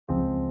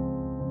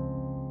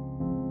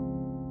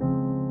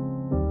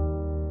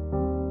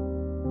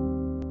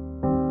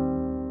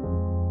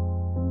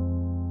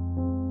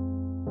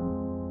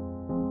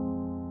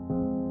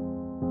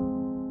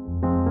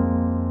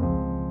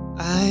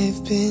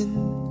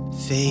been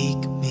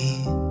fake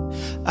me.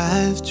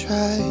 I've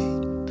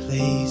tried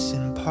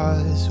placing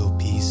puzzle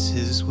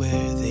pieces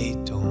where they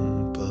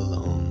don't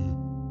belong.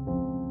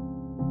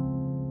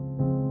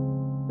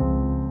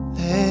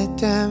 Let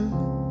them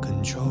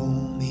control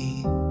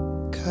me,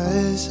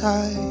 'cause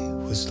I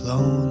was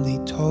lonely.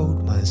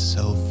 Told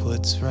myself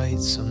what's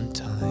right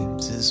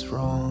sometimes is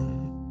wrong.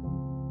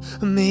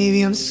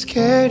 Maybe I'm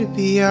scared to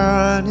be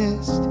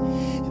honest,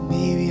 and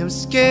maybe I'm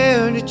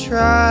scared to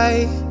try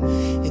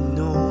and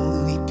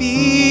only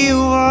be who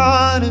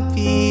I wanna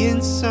be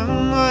in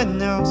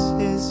someone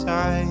else's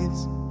eyes.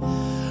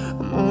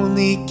 I'm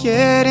only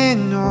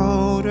getting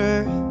older,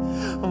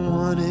 I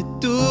wanna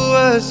do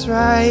what's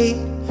right.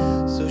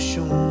 So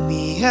show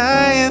me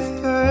I have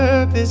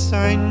purpose,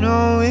 I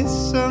know it's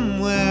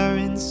somewhere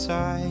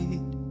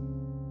inside.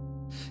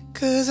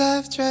 'Cause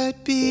I've tried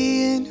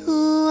being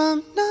who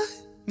I'm not,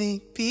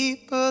 make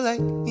people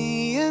like me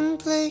and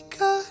play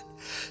God,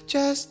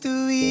 just to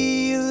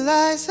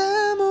realize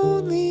I'm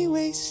only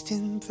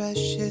wasting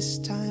precious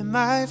time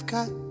I've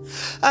got.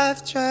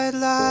 I've tried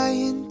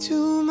lying to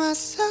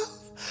myself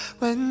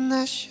when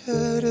I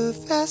should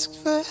have asked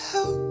for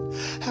help.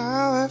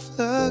 How I've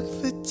looked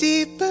for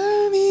deeper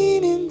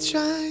meaning,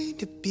 trying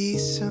to be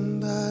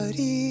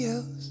somebody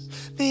else.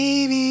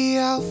 Maybe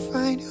I'll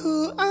find who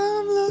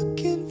I'm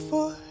looking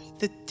for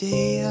the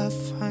day I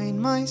find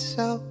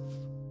myself.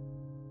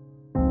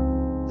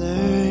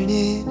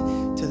 Learning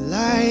to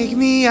like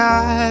me,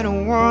 I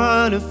don't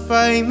wanna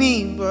fight me,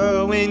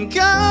 but when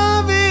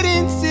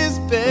confidence is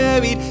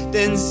buried,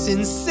 then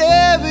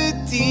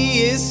sincerity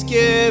is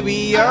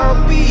scary.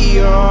 I'll be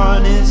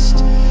honest,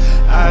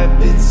 I've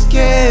been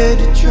scared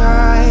to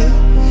try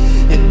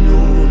and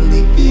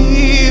only be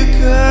who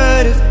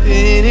could have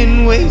been and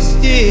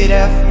wasted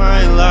half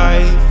my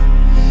life.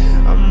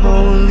 I'm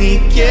only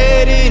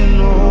getting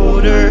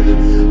older,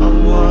 I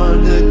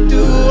wanna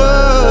do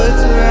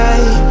what's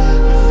right.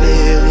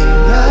 Failing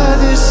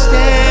other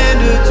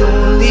standards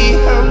only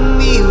help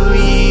me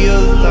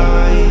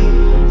realize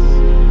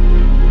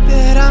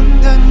that I'm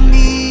done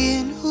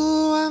being who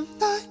I'm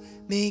not.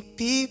 Make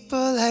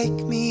people like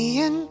me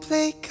and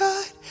play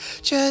God,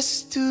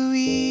 just to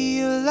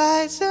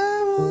realize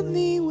I'm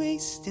only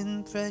wasting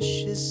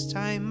precious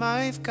time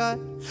I've got.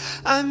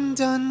 I'm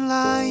done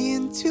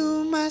lying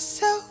to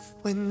myself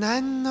when I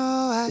know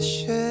I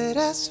should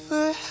ask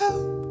for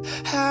help.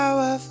 How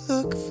I've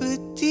looked for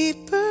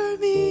deeper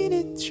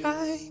meaning,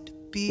 trying to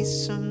be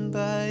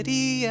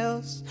somebody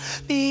else.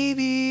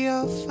 Maybe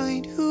I'll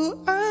find who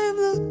I'm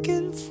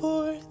looking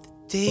for the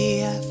day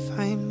I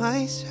find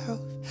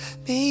myself.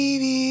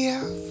 Maybe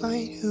I'll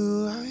find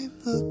who I'm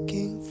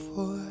looking